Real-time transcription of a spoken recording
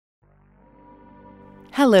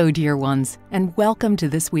Hello, dear ones, and welcome to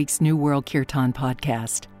this week's New World Kirtan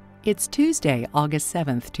podcast. It's Tuesday, August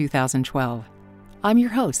 7th, 2012. I'm your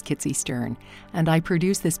host, Kitsy Stern, and I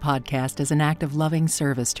produce this podcast as an act of loving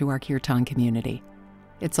service to our Kirtan community.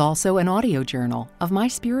 It's also an audio journal of my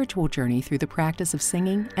spiritual journey through the practice of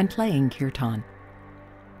singing and playing Kirtan.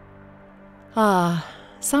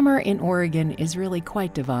 Summer in Oregon is really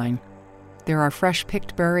quite divine. There are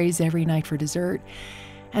fresh-picked berries every night for dessert,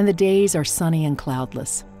 and the days are sunny and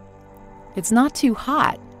cloudless. It's not too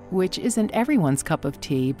hot, which isn't everyone's cup of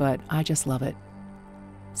tea, but I just love it.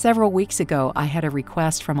 Several weeks ago, I had a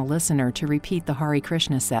request from a listener to repeat the Hare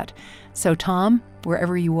Krishna Set. So Tom,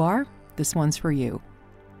 wherever you are, this one's for you.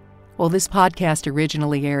 Well, this podcast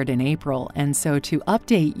originally aired in April, and so to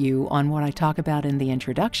update you on what I talk about in the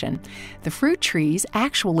introduction, the fruit trees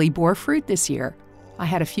actually bore fruit this year. I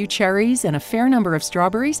had a few cherries and a fair number of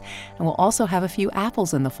strawberries, and we'll also have a few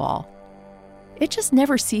apples in the fall. It just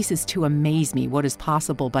never ceases to amaze me what is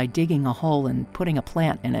possible by digging a hole and putting a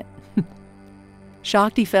plant in it.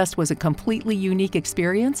 Shakti Fest was a completely unique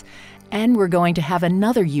experience, and we're going to have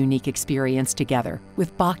another unique experience together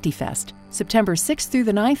with Bhakti Fest, September 6th through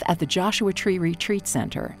the 9th at the Joshua Tree Retreat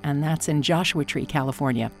Center, and that's in Joshua Tree,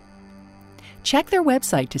 California. Check their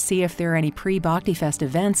website to see if there are any pre-Bhakti Fest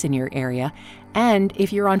events in your area, and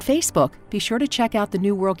if you're on Facebook, be sure to check out the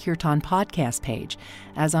New World Kirtan podcast page,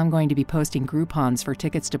 as I'm going to be posting Groupons for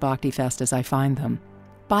tickets to Bhakti Fest as I find them.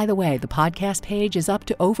 By the way, the podcast page is up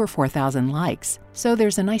to over 4,000 likes, so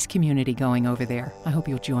there's a nice community going over there. I hope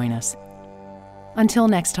you'll join us. Until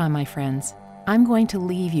next time, my friends, I'm going to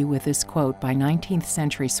leave you with this quote by 19th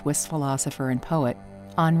century Swiss philosopher and poet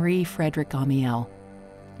Henri Frédéric Amiel.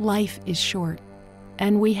 Life is short,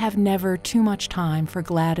 and we have never too much time for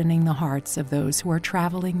gladdening the hearts of those who are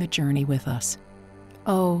traveling the journey with us.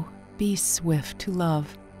 Oh, be swift to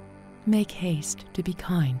love. Make haste to be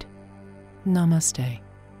kind. Namaste.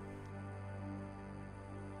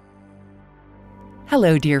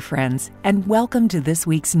 Hello, dear friends, and welcome to this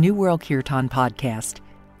week's New World Kirtan podcast.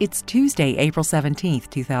 It's Tuesday, April 17th,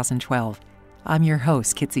 2012. I'm your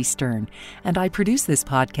host, Kitsy Stern, and I produce this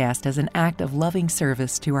podcast as an act of loving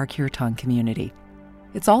service to our Kirtan community.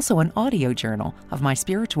 It's also an audio journal of my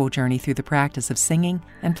spiritual journey through the practice of singing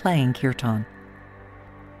and playing Kirtan.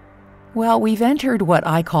 Well, we've entered what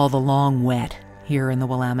I call the long wet here in the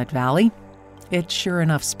Willamette Valley. It's sure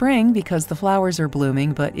enough spring because the flowers are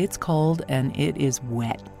blooming, but it's cold and it is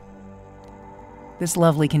wet. This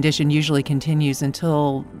lovely condition usually continues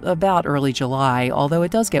until about early July, although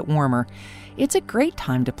it does get warmer. It's a great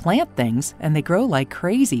time to plant things, and they grow like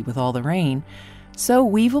crazy with all the rain. So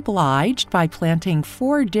we've obliged by planting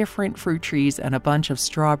 4 different fruit trees and a bunch of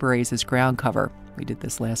strawberries as ground cover. We did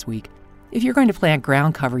this last week. If you're going to plant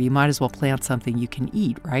ground cover, you might as well plant something you can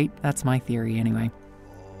eat, right? That's my theory anyway.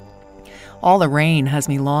 All the rain has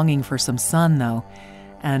me longing for some sun, though.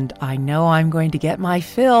 And I know I'm going to get my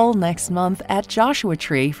fill next month at Joshua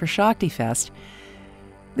Tree for Shakti Fest.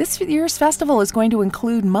 This year's festival is going to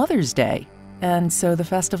include Mother's Day, and so the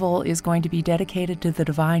festival is going to be dedicated to the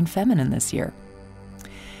Divine Feminine this year.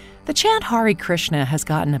 The chant Hare Krishna has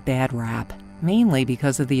gotten a bad rap, mainly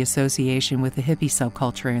because of the association with the hippie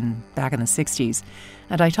subculture back in the 60s,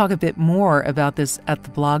 and I talk a bit more about this at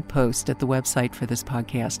the blog post at the website for this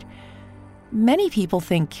podcast. Many people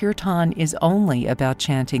think Kirtan is only about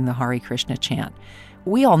chanting the Hare Krishna chant.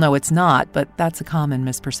 We all know it's not, but that's a common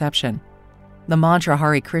misperception. The mantra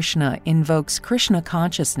Hare Krishna invokes Krishna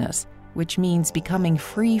consciousness, which means becoming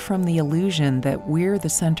free from the illusion that we're the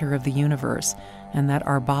center of the universe and that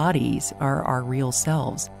our bodies are our real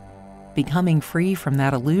selves. Becoming free from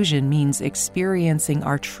that illusion means experiencing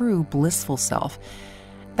our true blissful self.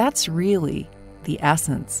 That's really the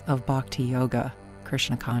essence of Bhakti Yoga.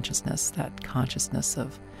 Krishna consciousness, that consciousness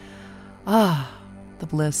of, the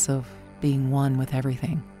bliss of being one with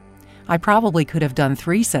everything. I probably could have done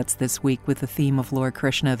 3 sets this week with the theme of Lord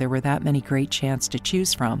Krishna. There were that many great chants to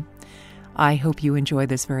choose from. I hope you enjoy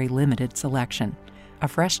this very limited selection. A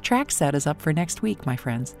fresh track set is up for next week, my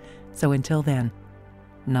friends. So until then,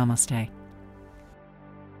 namaste.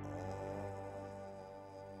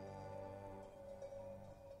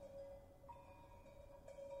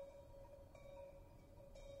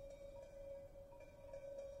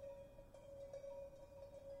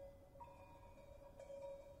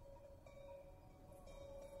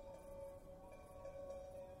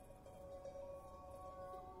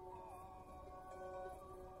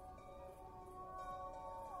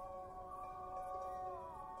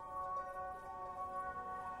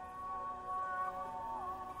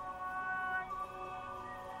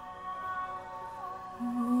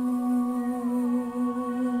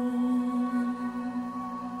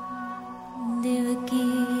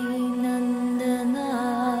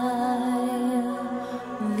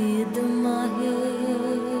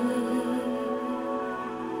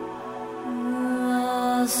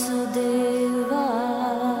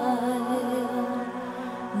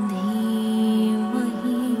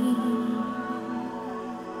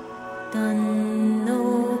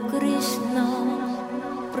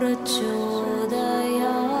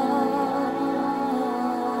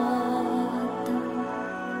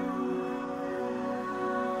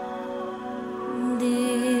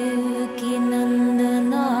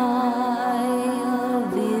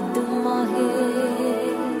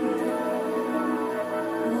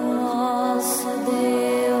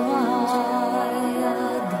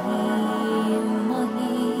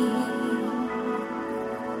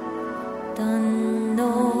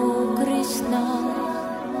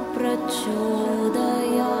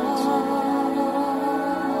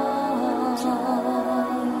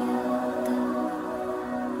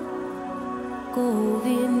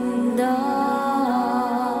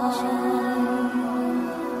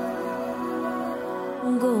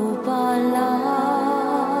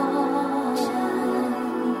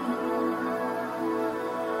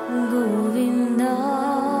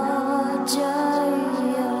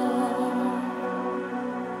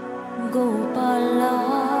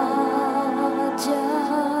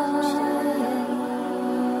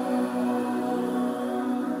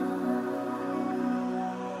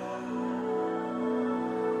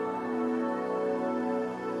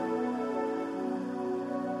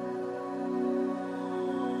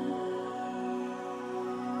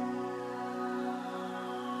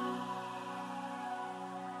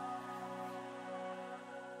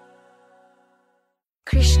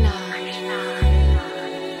 Krishna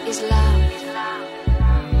is love.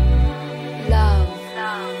 Love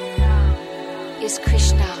is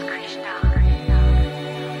Krishna.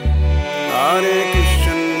 Hare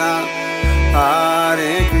Krishna,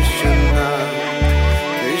 Hare Krishna,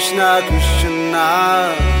 Krishna Krishna,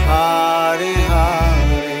 Hare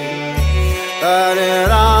Hare, Hare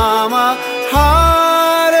Rama,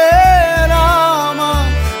 Hare Rama,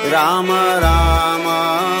 Rama Rama,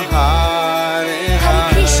 Hare Hare.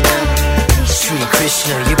 Sri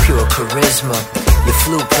Krishna, your pure charisma. Your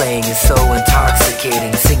flute playing is so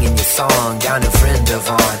intoxicating. Singing your song down in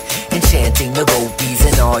Vrindavan, enchanting the gopis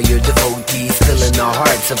and all your devotees, filling the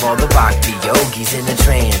hearts of all the bhakti yogis. In a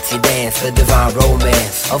trance, you dance the divine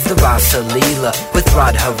romance of the Rasa Leela with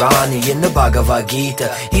Radharani in the Bhagavad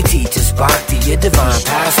Gita. You teach us bhakti, your divine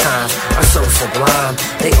pastimes are so sublime.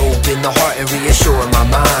 They open the heart and reassure my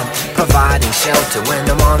mind, providing shelter when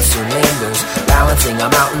the monsoon lingers, balancing a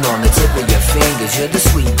mountain on the tip of your fingers. You're the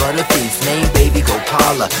sweet butter thief named Baby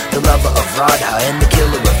Gopala, the lover of Radha and the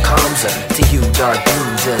killer of Kamsa. To you, dark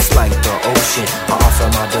blue, just like the ocean, I offer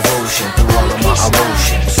my devotion through all of my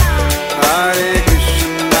emotions. Hare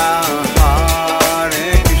Krishna,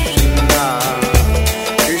 Hare Krishna,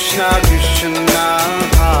 Krishna Krishna,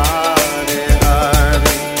 Hare Hare,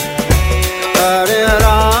 Hare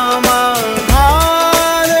Rama,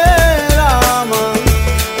 Hare Rama,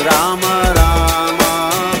 Rama Rama,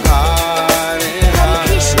 Hare Hare.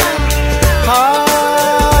 Hare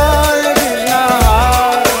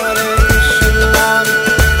Krishna,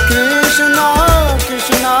 Krishna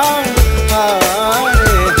Krishna, Hare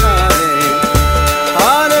Hare,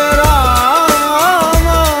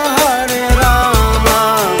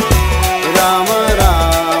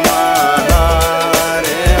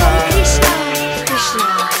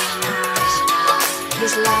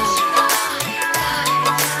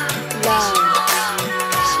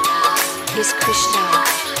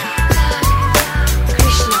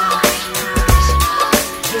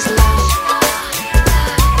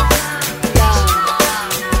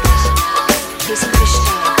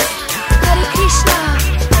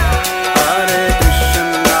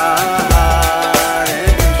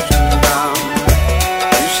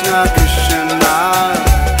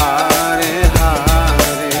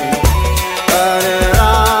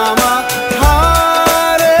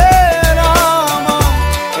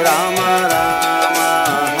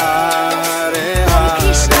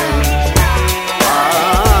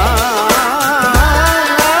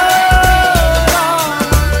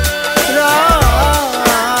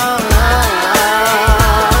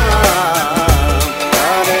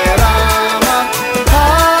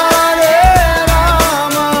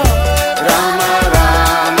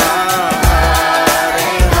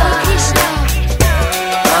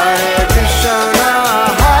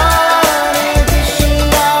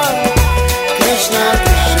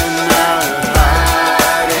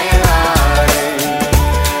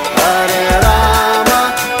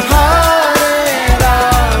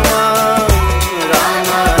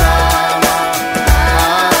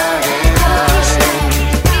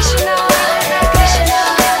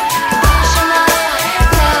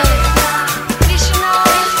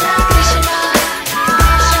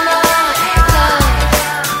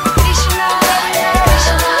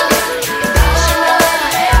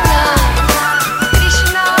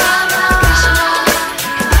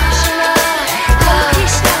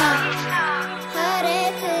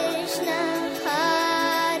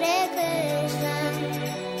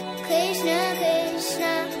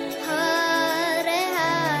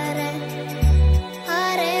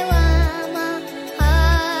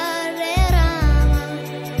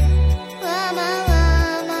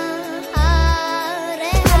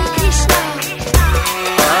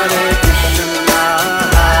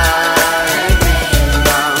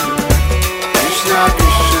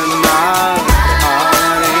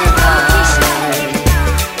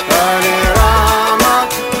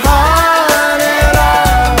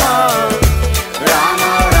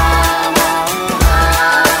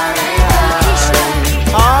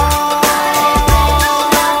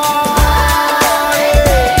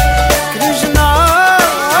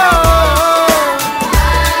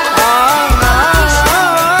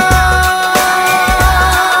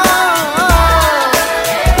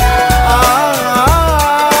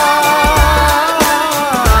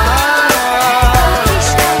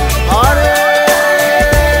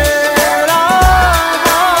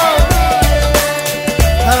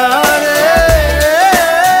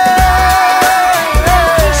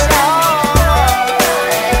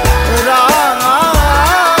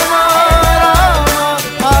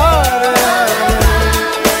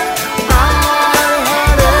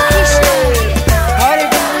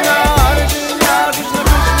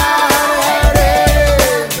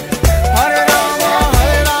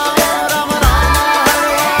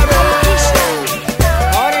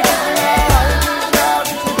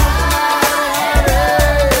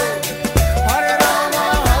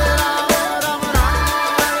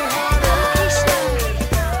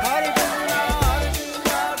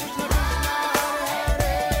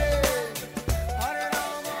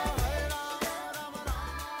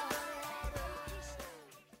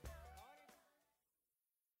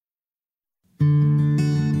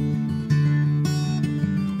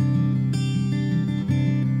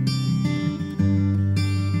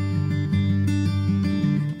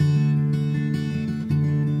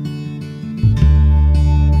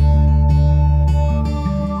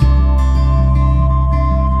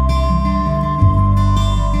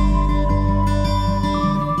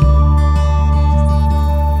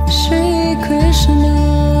 Krishna,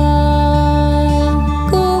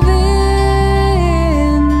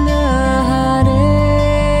 Govinda Hare,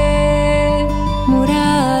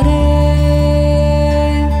 Murare,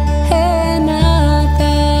 He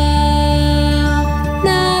Nata,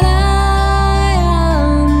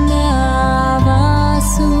 Narayana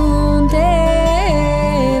Vasudeva,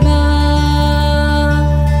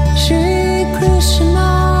 Shri Krishna,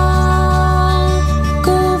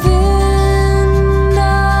 Govinda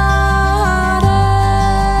Hare,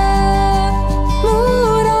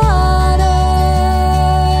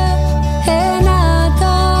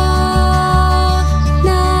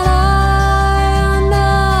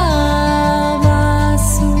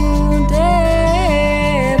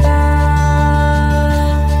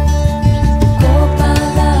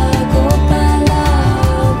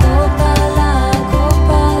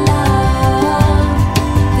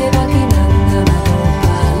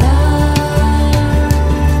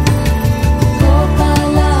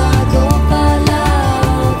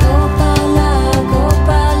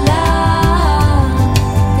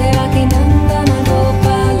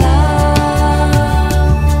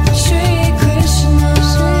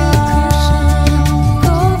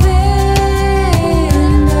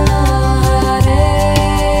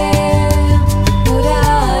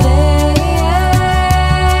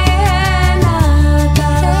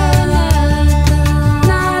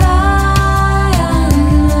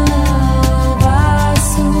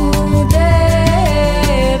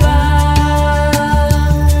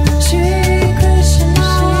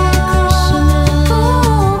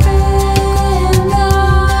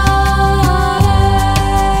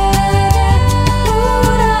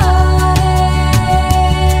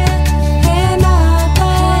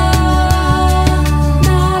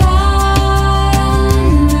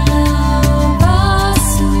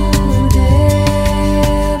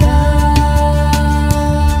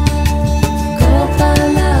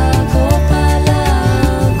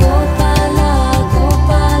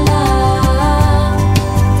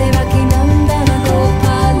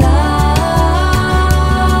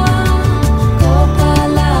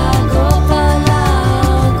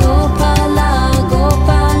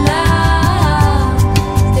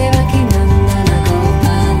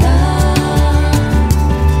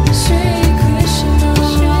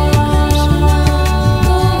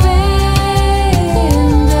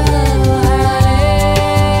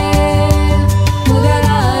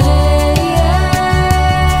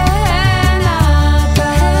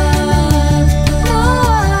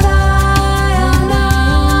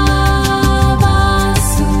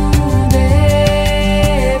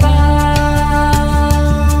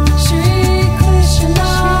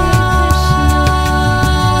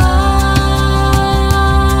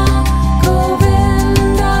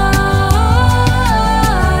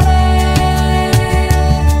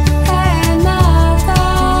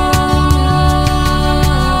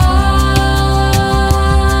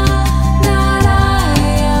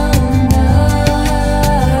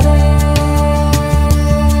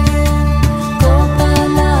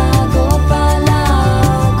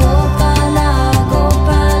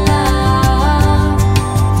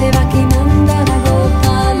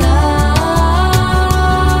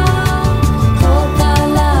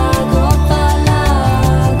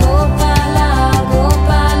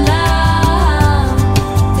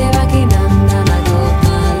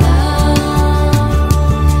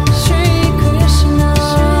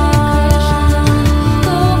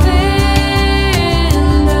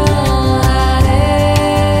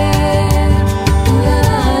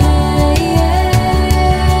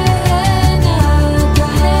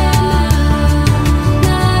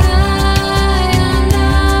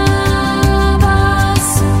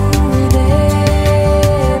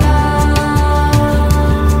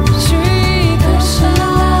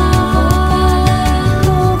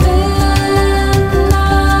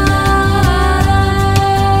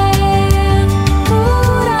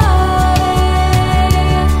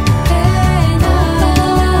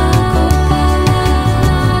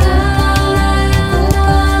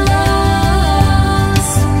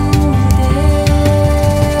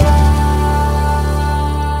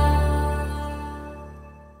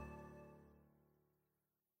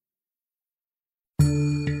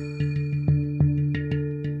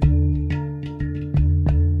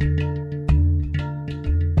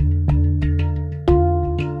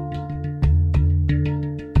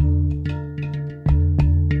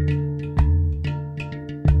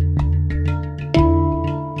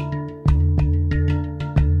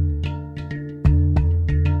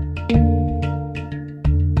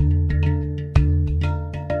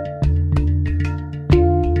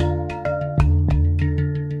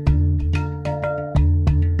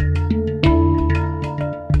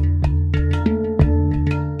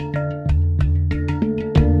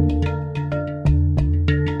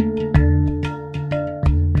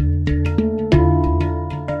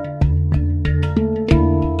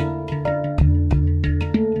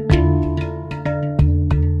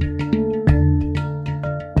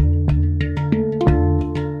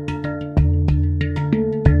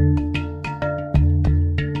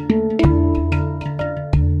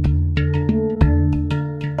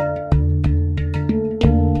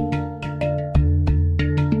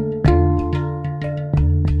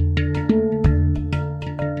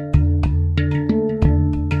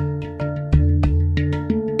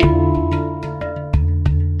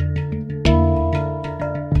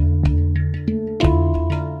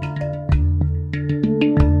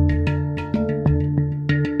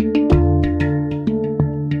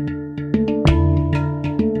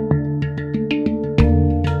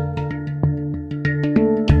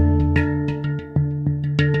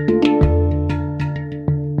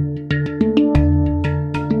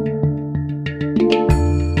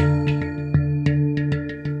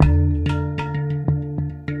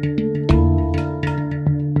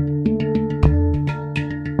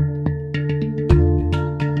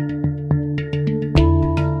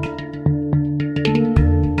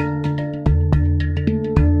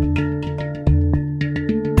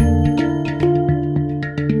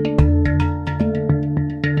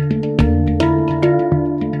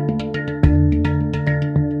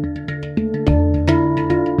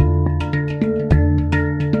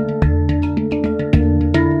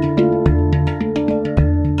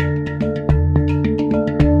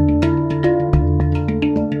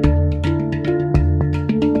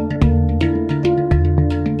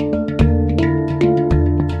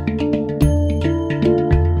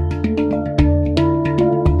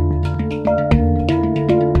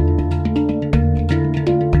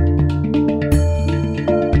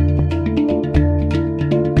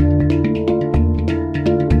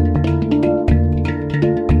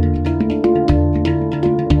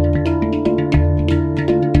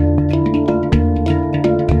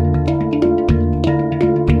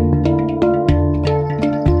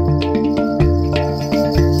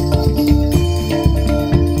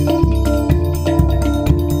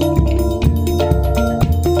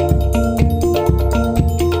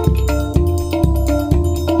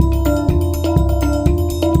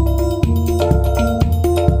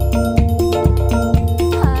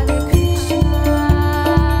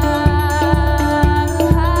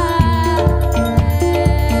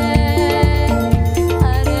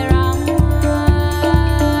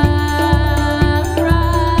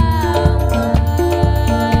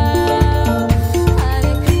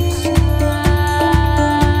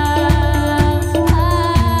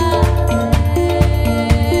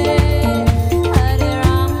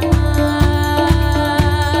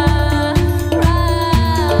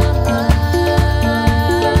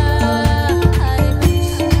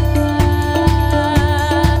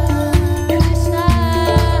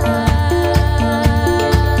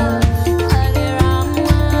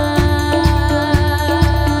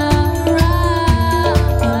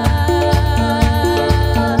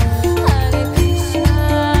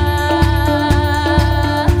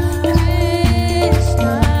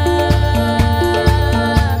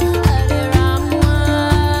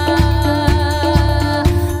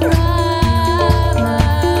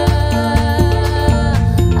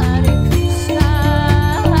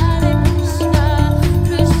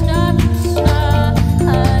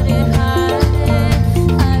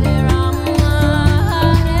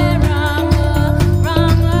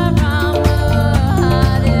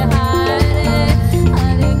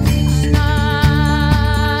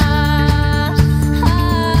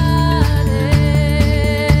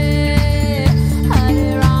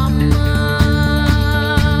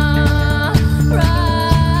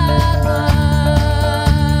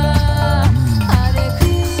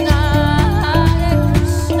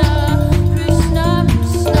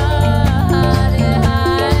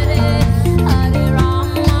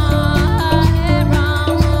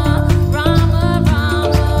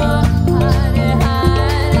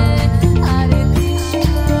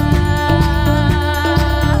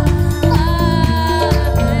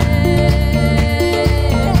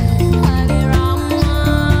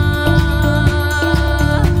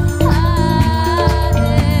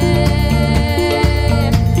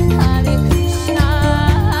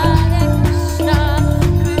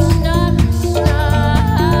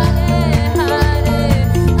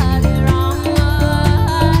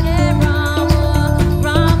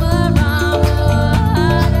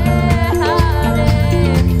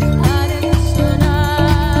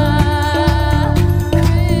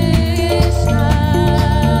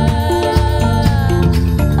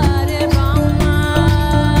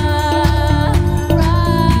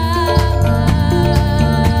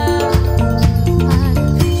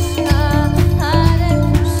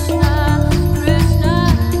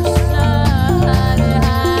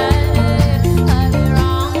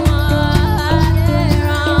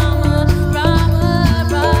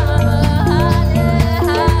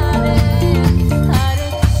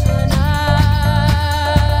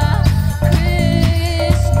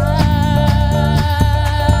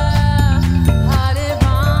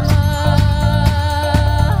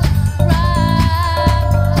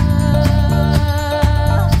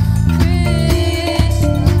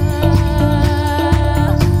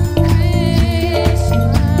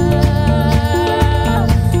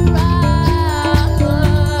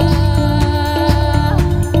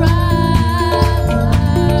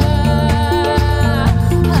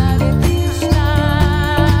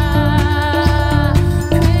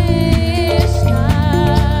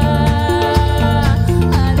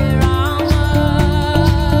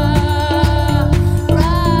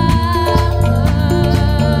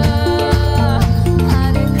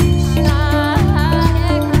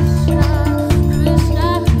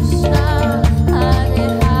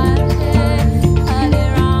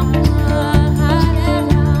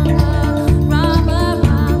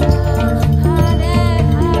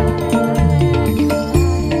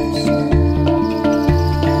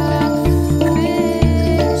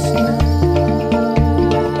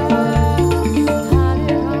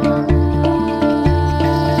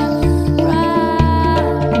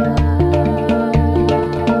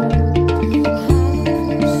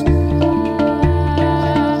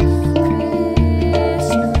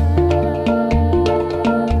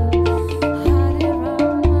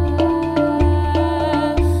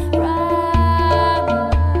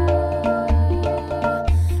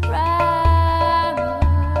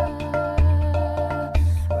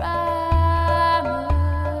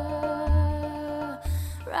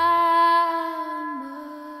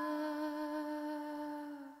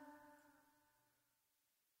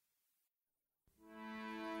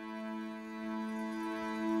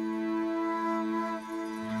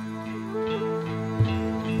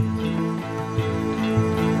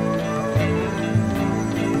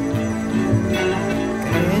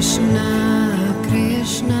 Krishna,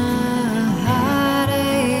 Krishna,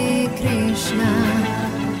 Hare Krishna,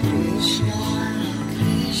 Krishna,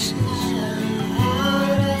 Krishna,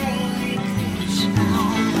 Hare Krishna,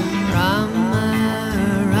 Rama,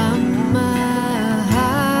 Rama,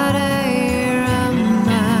 Hare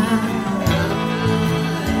Rama,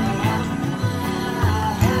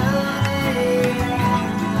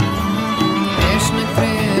 Krishna,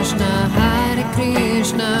 Krishna, Hare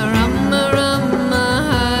Krishna, Rama, Rama,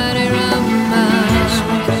 Hare Rama.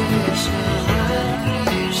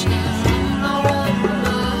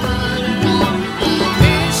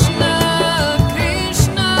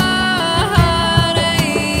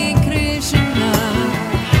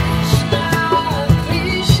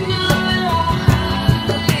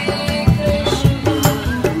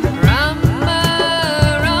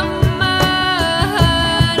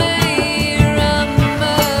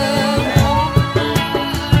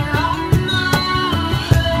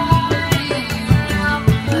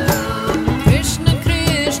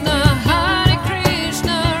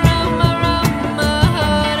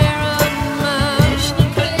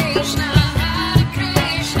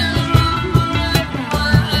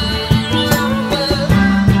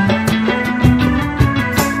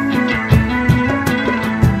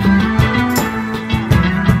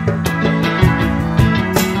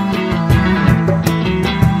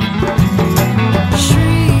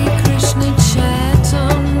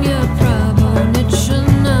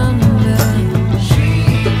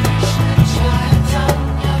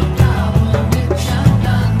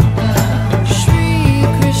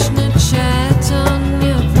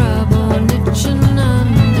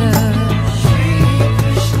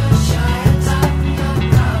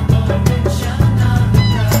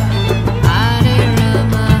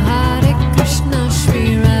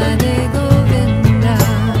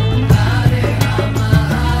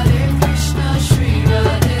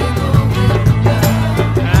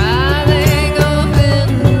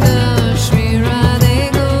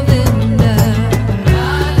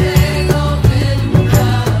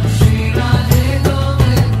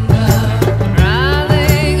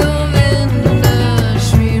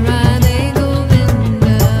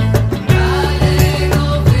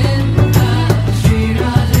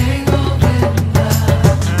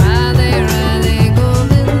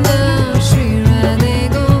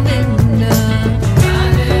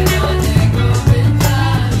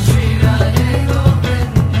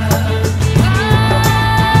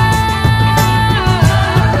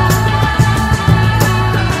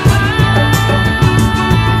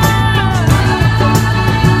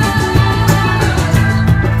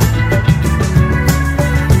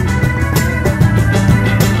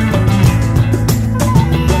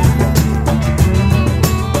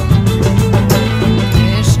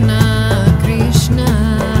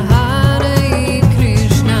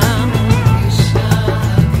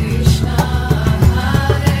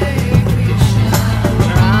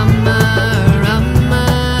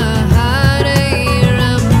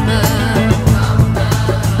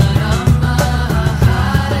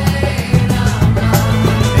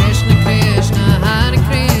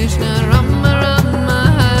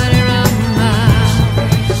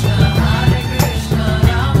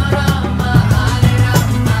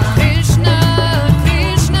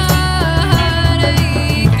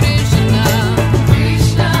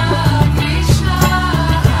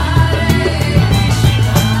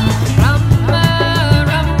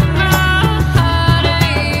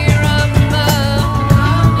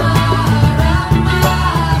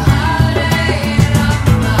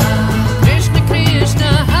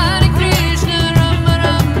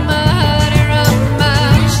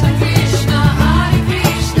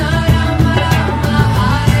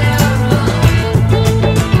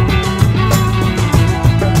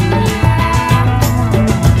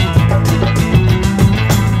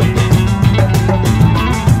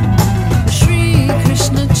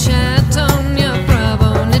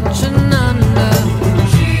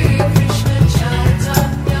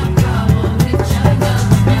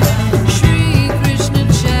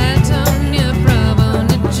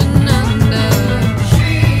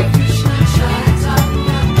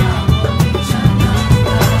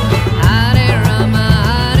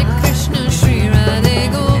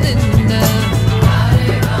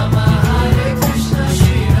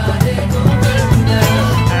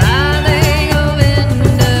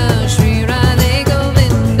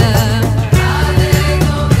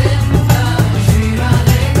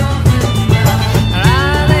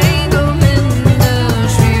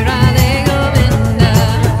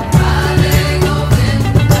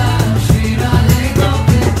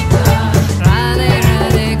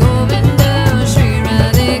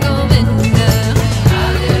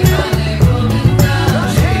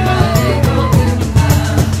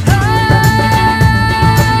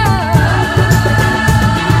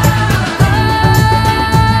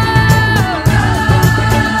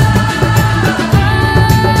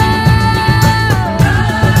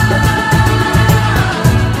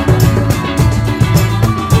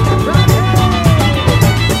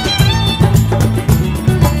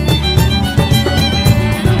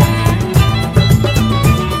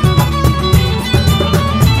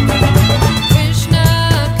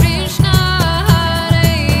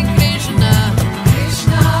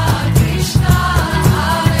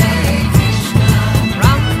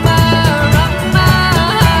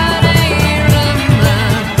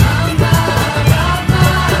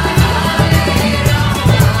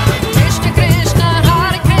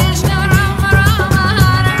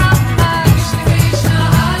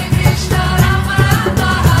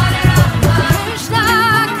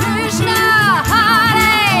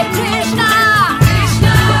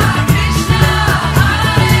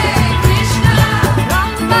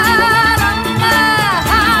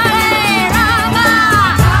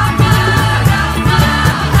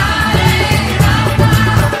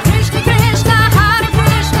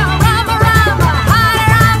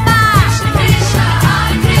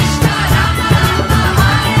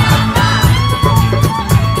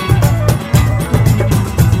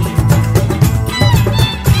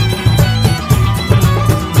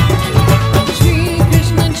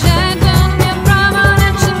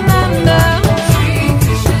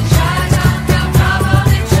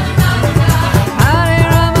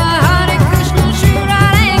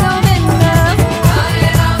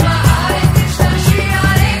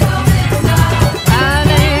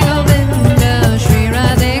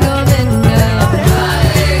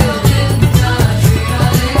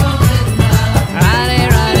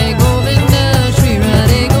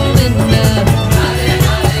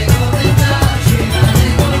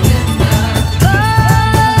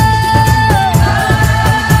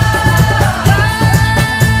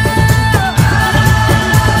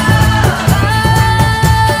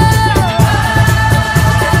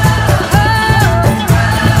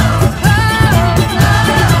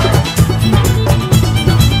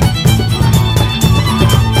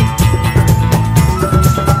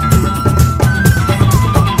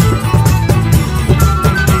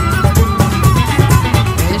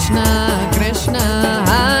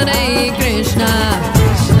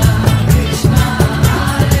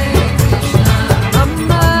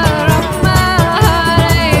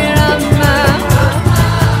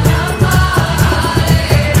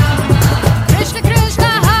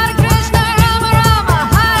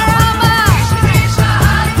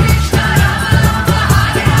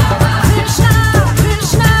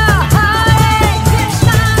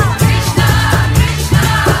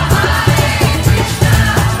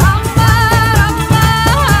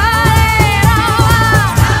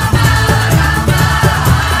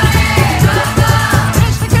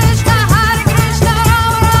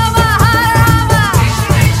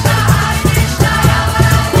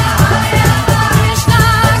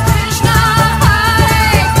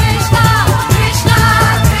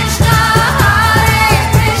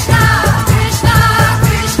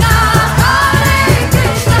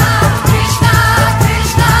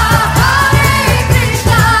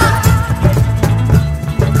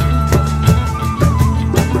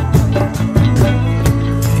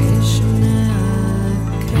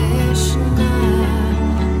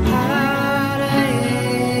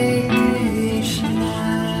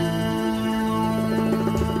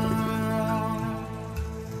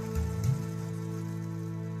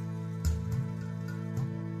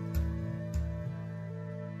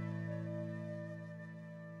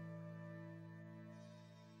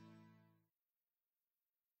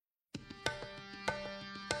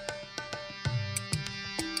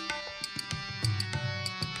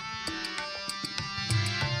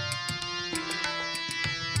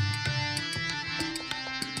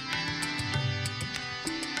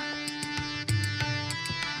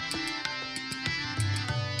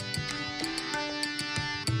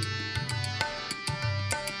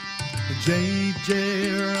 Jai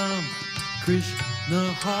Jai Ram,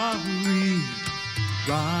 Krishna Hare,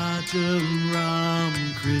 Raja Ram,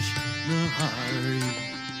 Krishna Hare.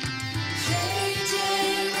 Jai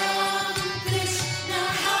Jai Ram, Krishna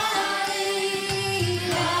Hare,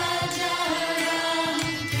 Raja Ram,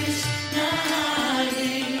 Krishna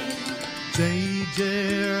Hare. Jai Jai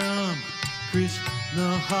Ram, Krishna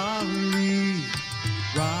Hare,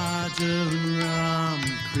 Raja Ram,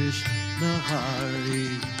 Krishna Hare.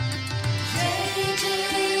 Jai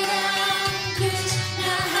Jai Ram,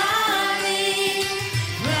 Krishna Hare,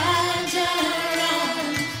 Raja Ram,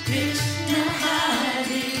 Krishna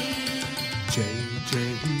Hare. Jai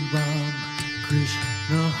Jai Ram,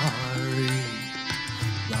 Krishna Hare,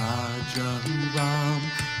 Raja Ram,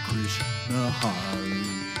 Krishna Hare.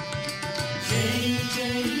 Jai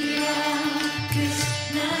Jai Ram,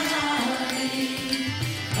 Krishna Hare,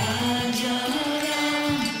 Raja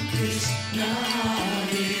Ram, Krishna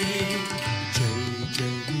Hare. Jai Jai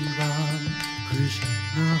Ram,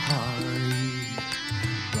 Krishna Hare,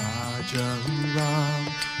 Raja Ram,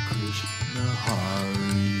 Krishna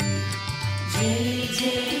Hare. Jai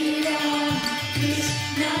Jai Ram,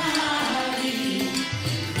 Krishna Hare,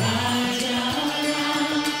 Raja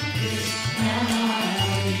Ram, Krishna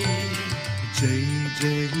Hare. Jai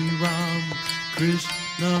Jai Ram,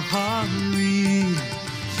 Krishna Hare,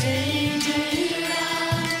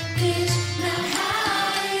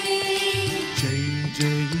 Jai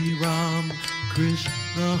Jai Ram,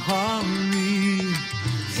 Krishna Hare.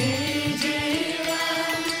 Jai Jai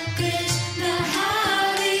Ram, Krishna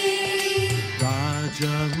Hare, Jai Jai Ram, Krishna Hare.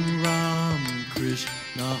 Raja Ram,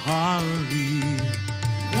 Krishna Hare.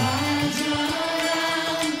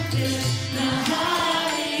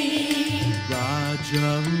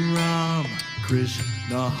 Raja Ram,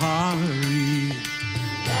 Krishna Hare.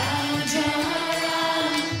 Raja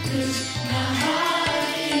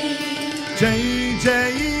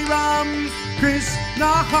Ram,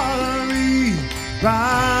 Krishna Hare.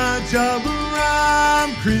 Raja Ram,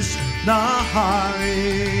 Krishna Hare.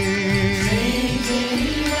 Jai Jai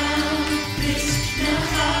Ram, Krishna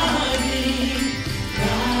Hare,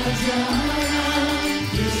 Raja Ram,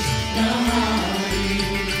 Krishna Hare.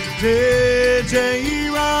 Jai Jai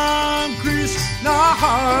Ram, Krishna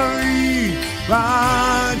Hare,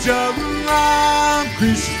 Raja Ram,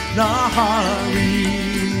 Krishna Hare.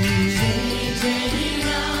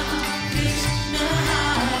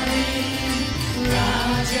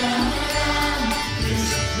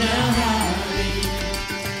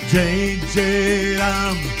 Jai Jai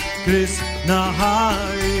Ram, Krishna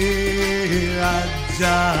Hare,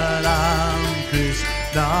 Raja Ram,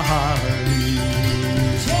 Krishna Hare.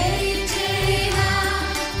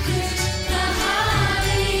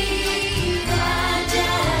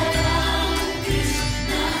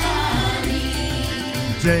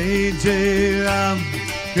 Jai Jai Ram,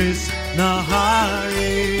 Krishna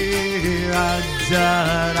Hare, Raja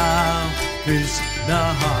Ram, Krishna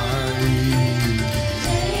Hare.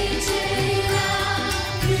 Jai Jai Ram,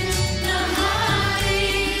 Krishna Hare,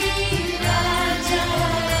 Raja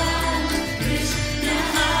Ram, Krishna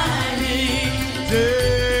Hare.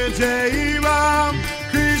 Jai Jai Ram,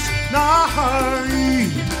 Krishna Hare,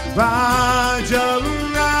 Raja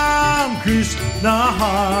Ram, Krishna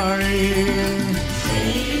Hare.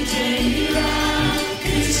 Jai Jai Ram,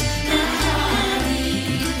 Krishna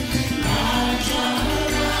Hare,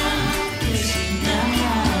 Raja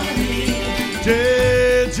Ram, Krishna Hare.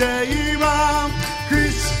 Jai Jai Ram,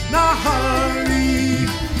 Krishna Hare,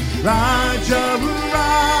 Raja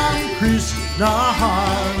Ram, Krishna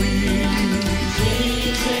Hare.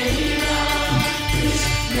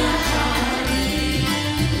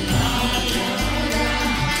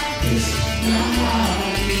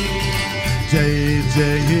 Jai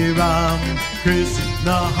Jai Ram, Krishna Hare, Raja Ram,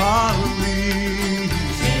 Krishna Hare.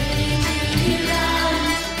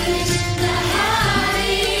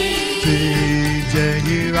 Jai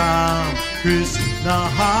Jai Ram, Krishna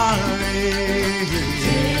Hare.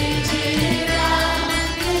 Jai Jai Ram,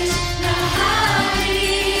 Krishna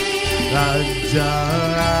Hare. Raja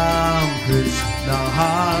Ram, Krishna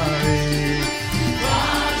Hare.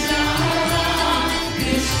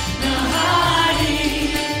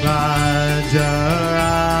 Raja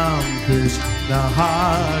Ram, Krishna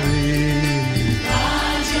Hare.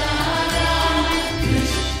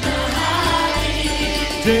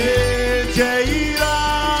 Jai Jai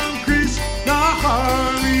Ram, Krishna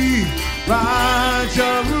Hare,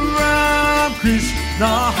 Raja Ram,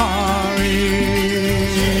 Krishna Hare.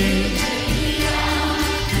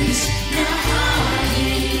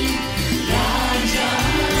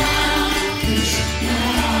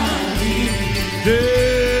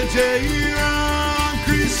 Jai Jai Ram,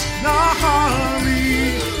 Krishna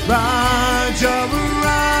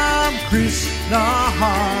Krishna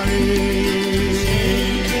Hare.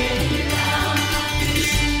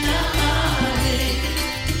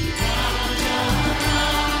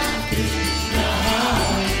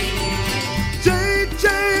 Jai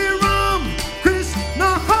Jai Ram Krishna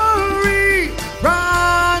Hare,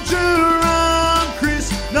 Raja Ram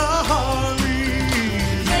Krishna Hare.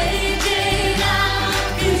 Jai Jai Ram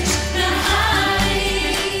Krishna Hare,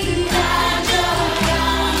 Raja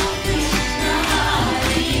Ram Krishna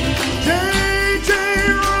Hare. Jai Jai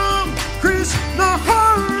Ram Krishna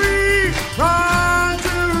Hare,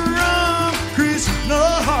 Raja Ram Krishna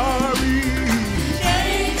Hare.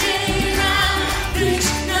 Jai Jai Ram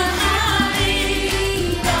Krishna Hare,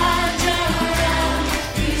 Raja Ram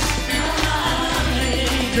Krishna Hare.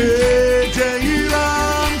 Jai Jai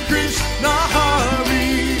Ram Krishna Hare,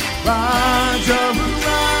 Raja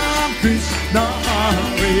Ram Krishna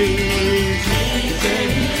Hare. Jai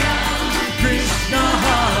Jai Ram Krishna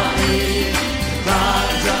Hare,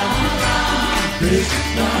 Raja Ram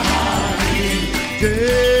Krishna Hare.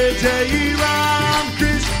 Jai Jai Ram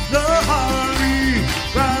Krishna Hare,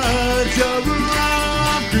 Raja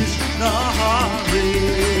Ram Krishna Hare.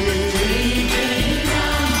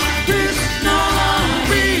 Krishna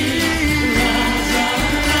Hare,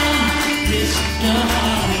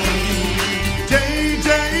 Jai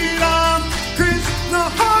Jai Ram Krishna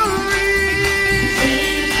Hare.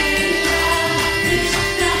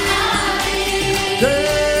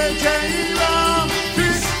 Jai Jai Ram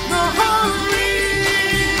Krishna Hare.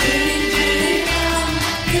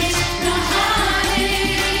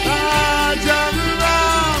 Raja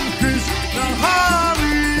Ram Krishna Hare.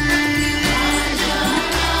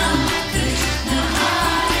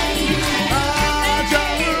 Raja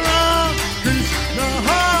Ram Krishna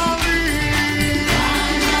Hare.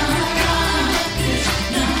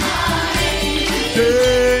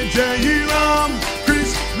 Jai Jai Ram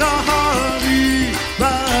Krishna Hare,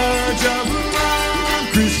 Raja Ram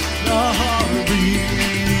Krishna Hare.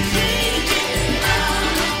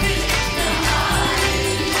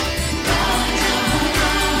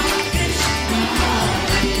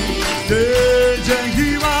 Jai Jai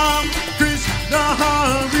Ram Krishna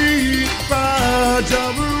Hare, Raja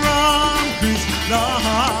Ram Krishna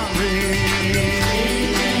Hare.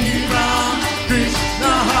 Ram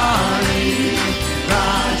Krishna Hare,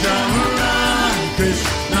 Raja Ram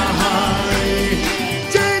Krishna Hare.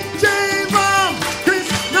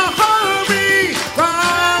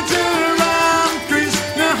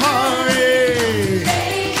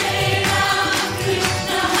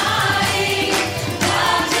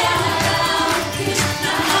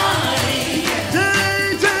 Jai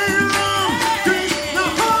Jai Ram Krishna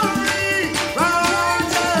Hare, Raja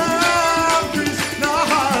Ram Krishna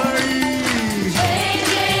Hare.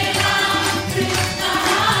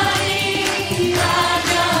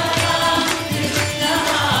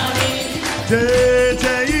 Jai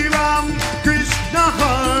Jai Ram Krishna Hare, Raja Ram Krishna Hare. Jai Jai Ram Krishna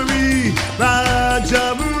Hare, Raja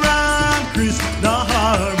Ram Krishna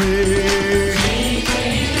Hare.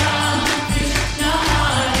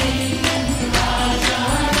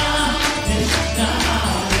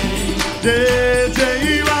 Jai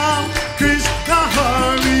Jai Ram Krishna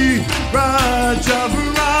Hare, Raja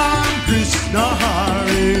Ram Krishna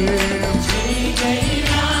Hare.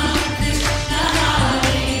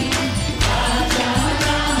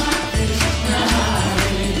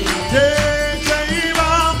 Jai Jai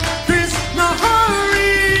Ram Krishna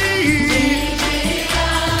Hare.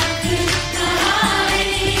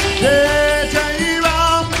 Jai Jai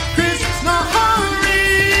Ram Krishna Hare.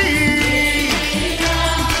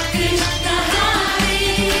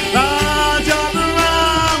 Raja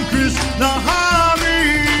Ram Krishna Hare.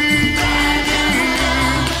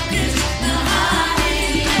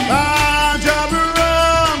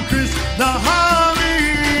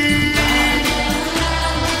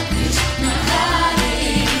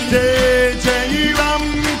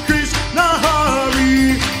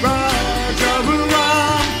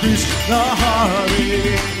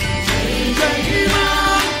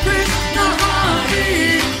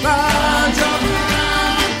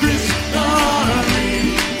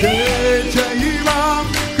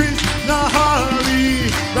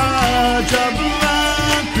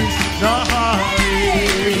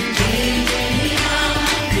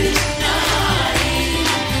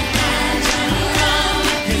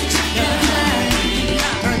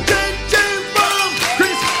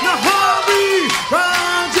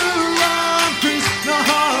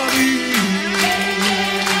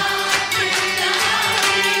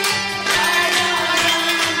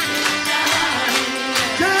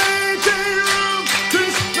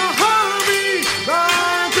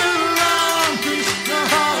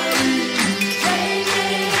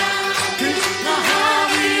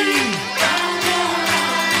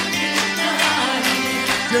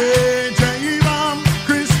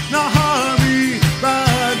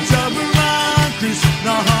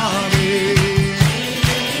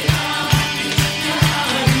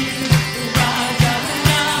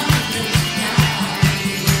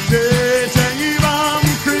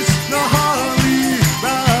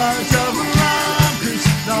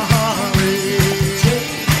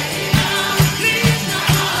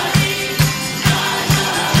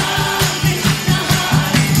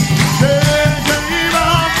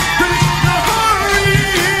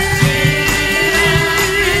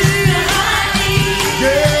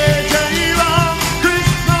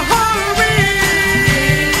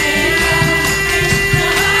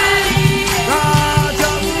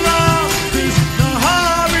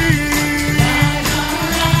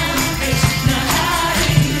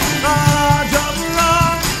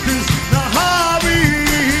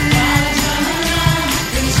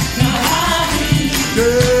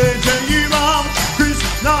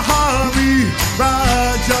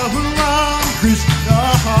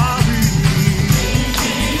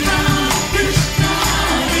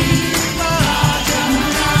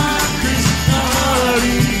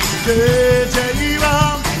 Jai Jai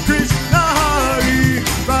Ram Krishna Hare,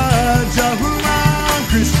 Raja Ram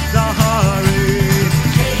Krishna Hare.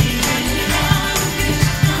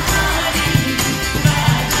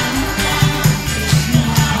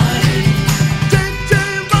 Jai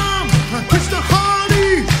Jai Ram Krishna Hare,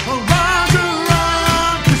 Raja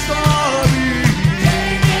Ram Krishna Hare.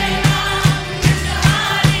 Jai Jai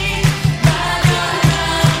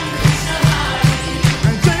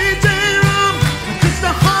Ram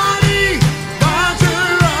Krishna Hare, Raja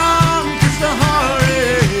Ram Krishna Hare.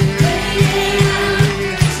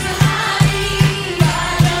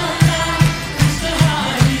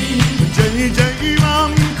 Jai Jai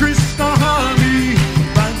Ram Krishna Hare,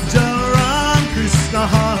 Raja Ram Krishna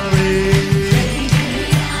Hare.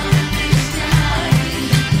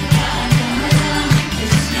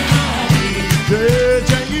 Jai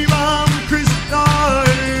Jai Ram Krishna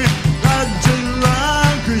Hare, Raja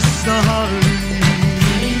Ram Krishna Hare.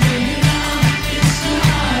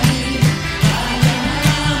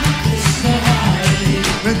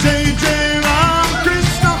 Jai Jai Ram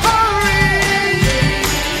Krishna Hare.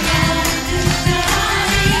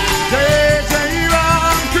 Jai Jai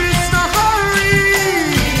Ram Krishna Hare.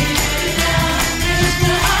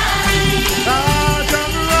 Raja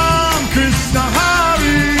Ram Krishna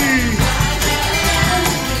Hare.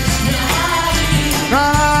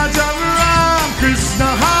 Raja Ram Krishna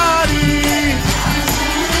Hare.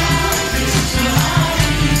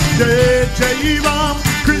 Jai Jai Ram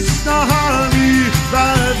Krishna Hare,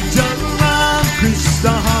 Raja Ram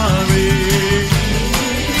Krishna Hare.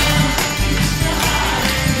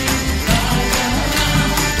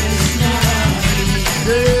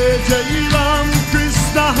 Jai Jai Ram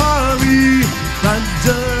Krishna Hare,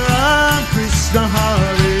 Raja Ram Krishna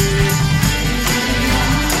Hare.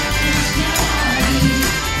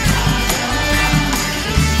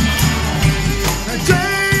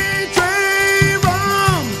 Jai Jai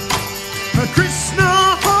Ram Krishna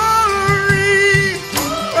Hare,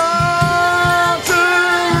 Raja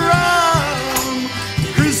Ram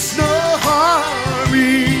Krishna Hare.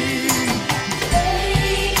 Jai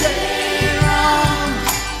Ram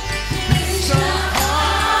Krishna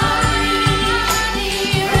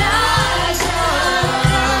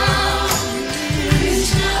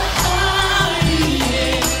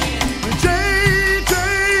Jai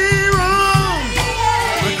Jai Ram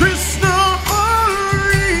Krishna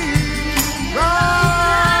Hare, Raja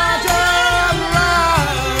Ram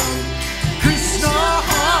Krishna Hare. Jai Ram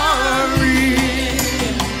Krishna Hare, Raja Ram Krishna Hare.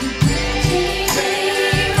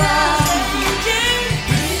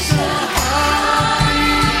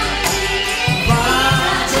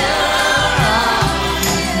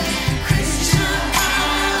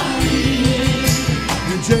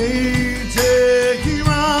 Jai Jai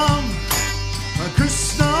Ram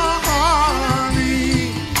Krishna Hare,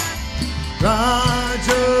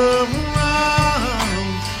 Raja Ram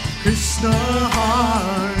Krishna Hare.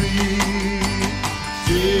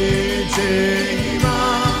 Jai Jai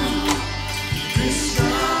Ram Krishna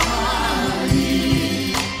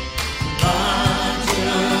Hare, Raja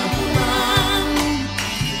Ram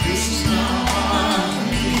Krishna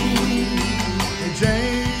Hare. Jai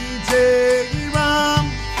Jai Ram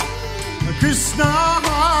Krishna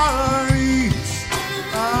Hare,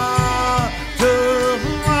 Raja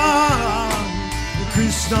Ram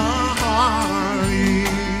Krishna Hare.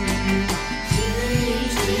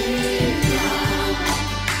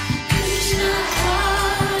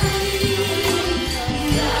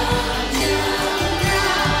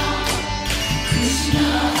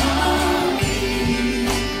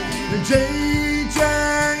 Jai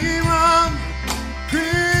Jai Ram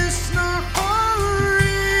Krishna Hare.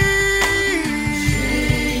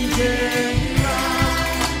 Jai Ram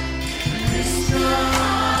Krishna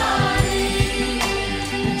Hare.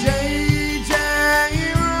 Jai Jai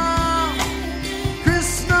Ram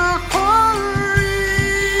Krishna Hare.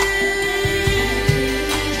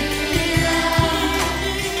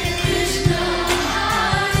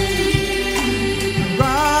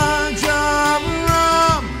 Raja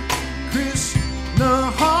Ram Krishna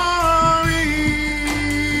Hare.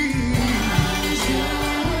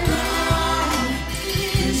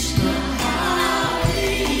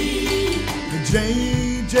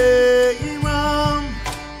 Jai Jai Ram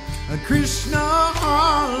Krishna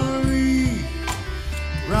Hare,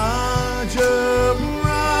 Raja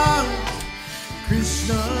Ram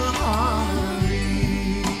Krishna Hare.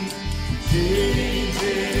 Jai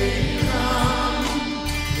Jai Ram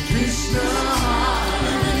Krishna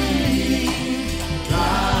Hare,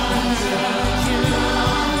 Raja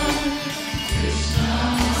Ram Krishna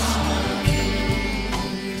Hare.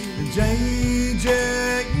 Jai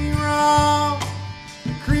Jai Ram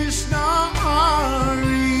Krishna Krishna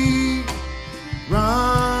Hare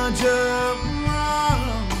Raja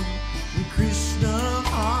Ram Krishna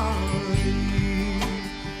Hare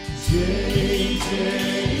Jai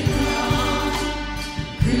Jai Ram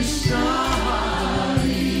Krishna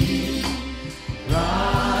Hare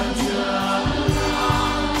Raja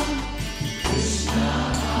Ram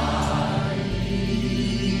Krishna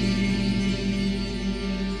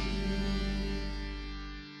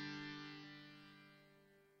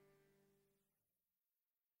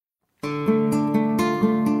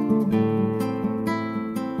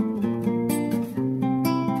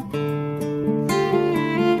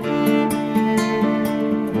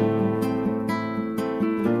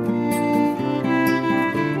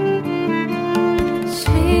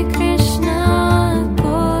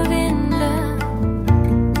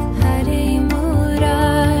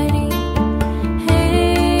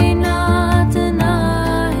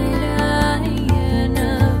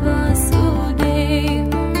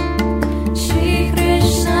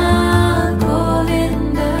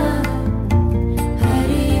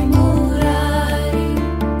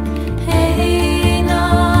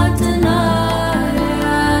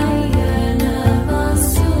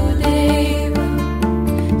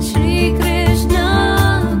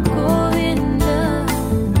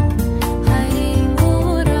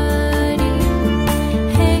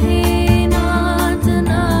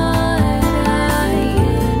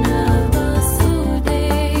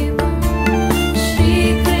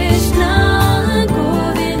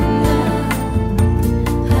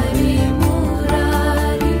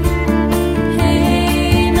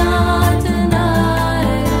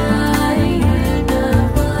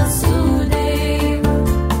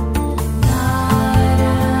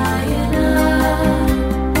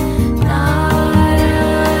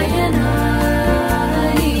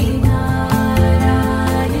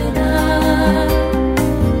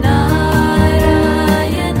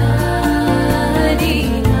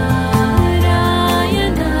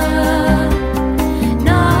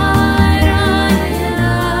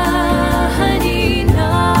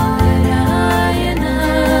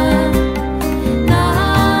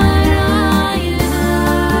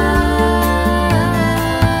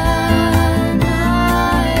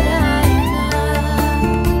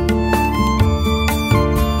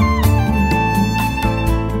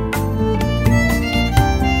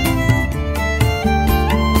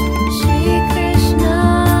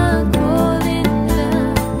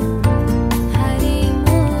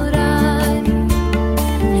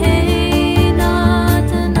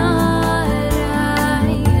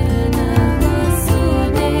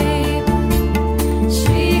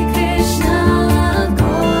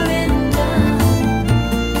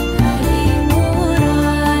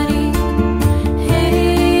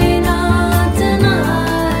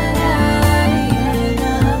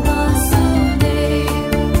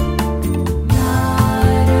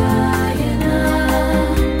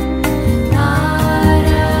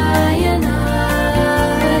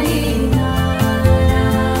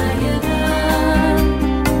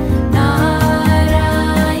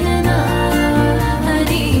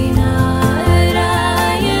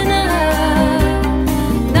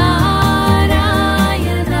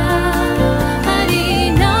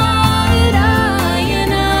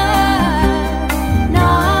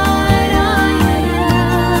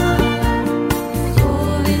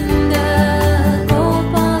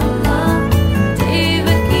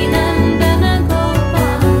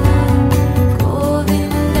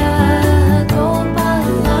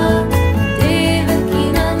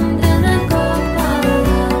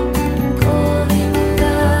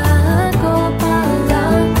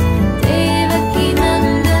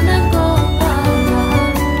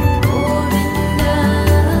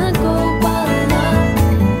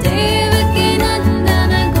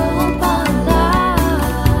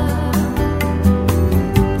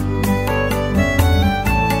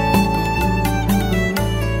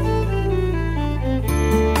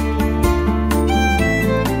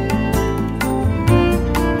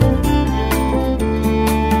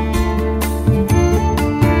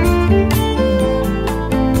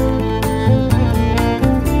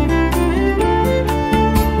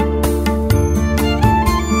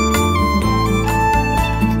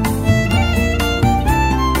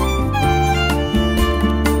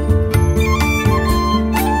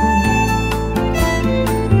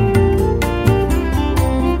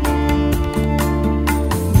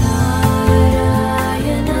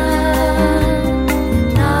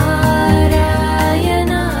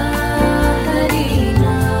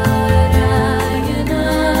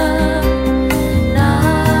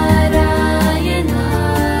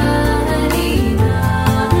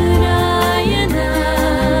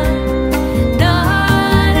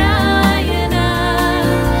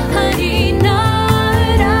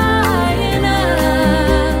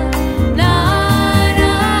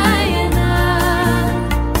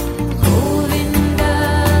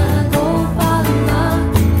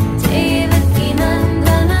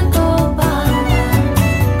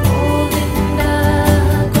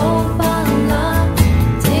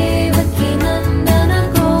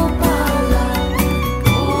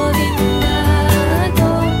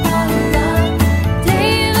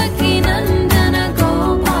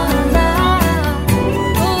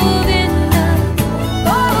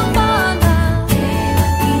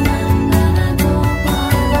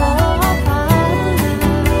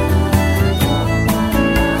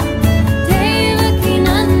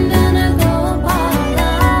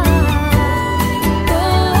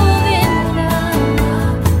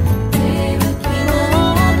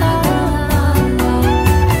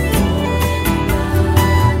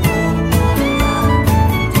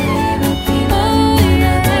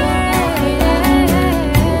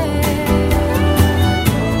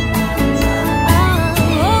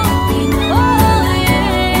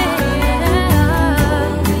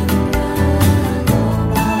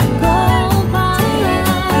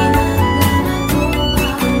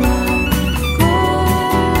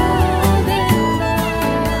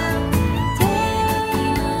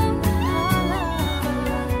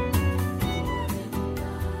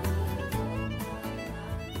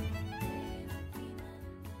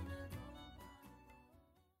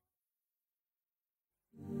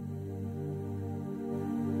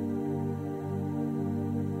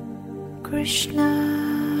Krishna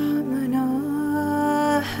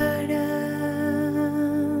Manohara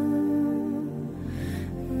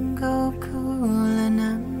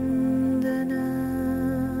Gokulanandana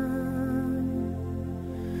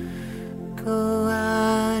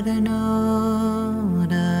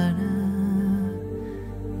Goadanodara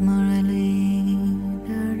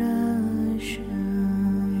Muralidharasha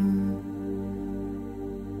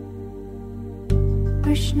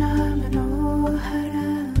Krishna Manohara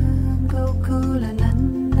Gokulanandana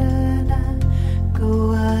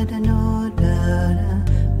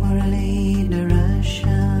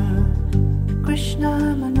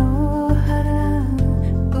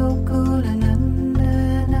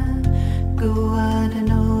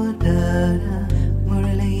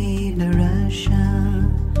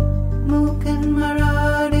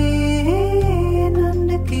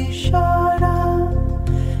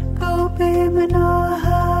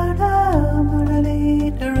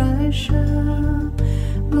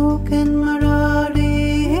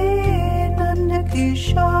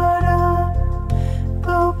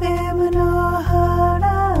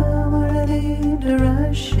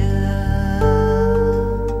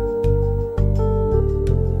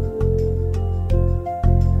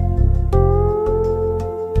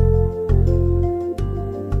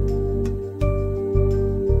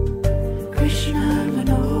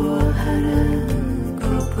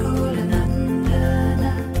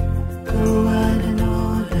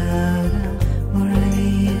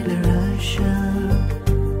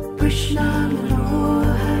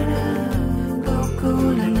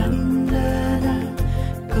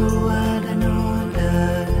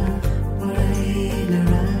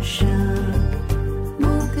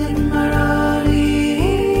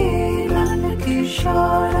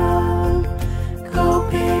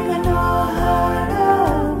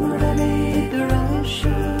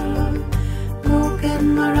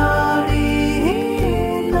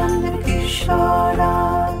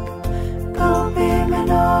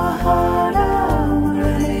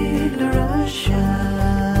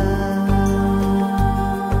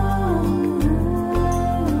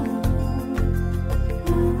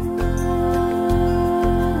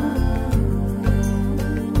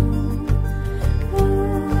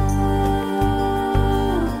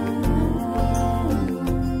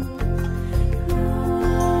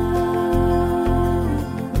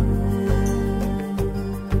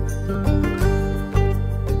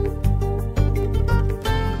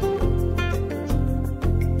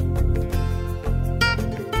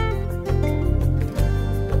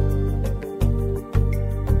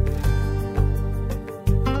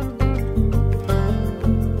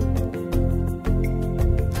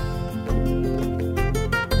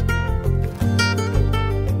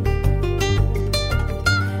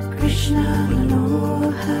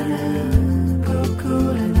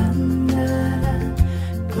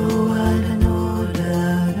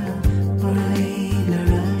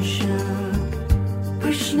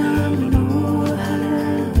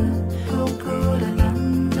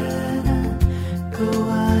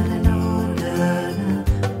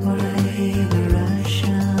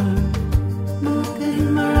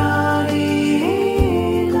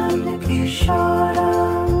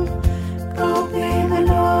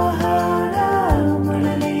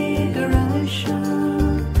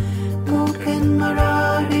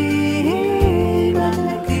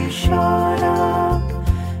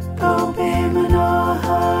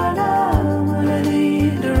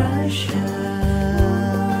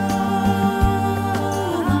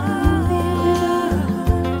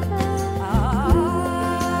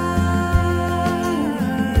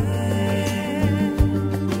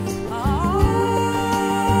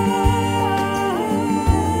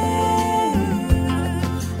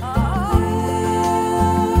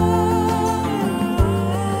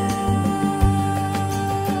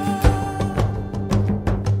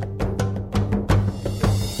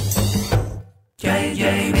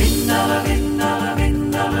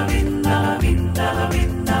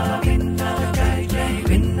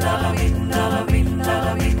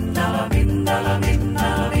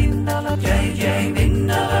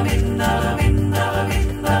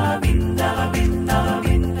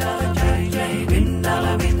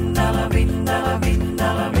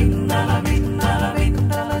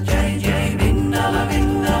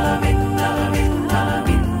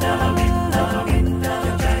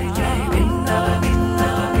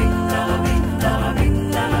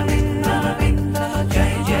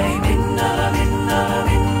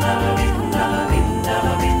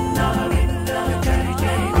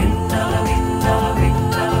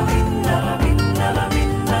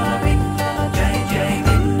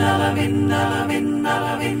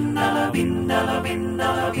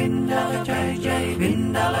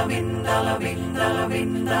vindala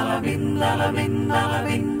vindala vindala vindala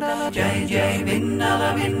vindala jai jai vindala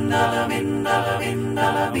vindala vindala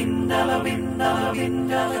vindala vindala vindala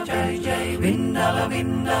vindala jai jai vindala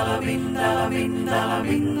vindala vindala vindala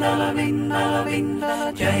vindala vindala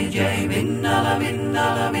vindala jai jai vindala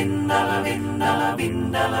vindala vindala vindala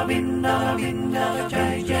vindala vindala vindala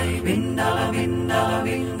jai jai vindala vindala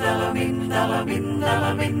vindala vindala vindala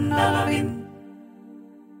vindala vindala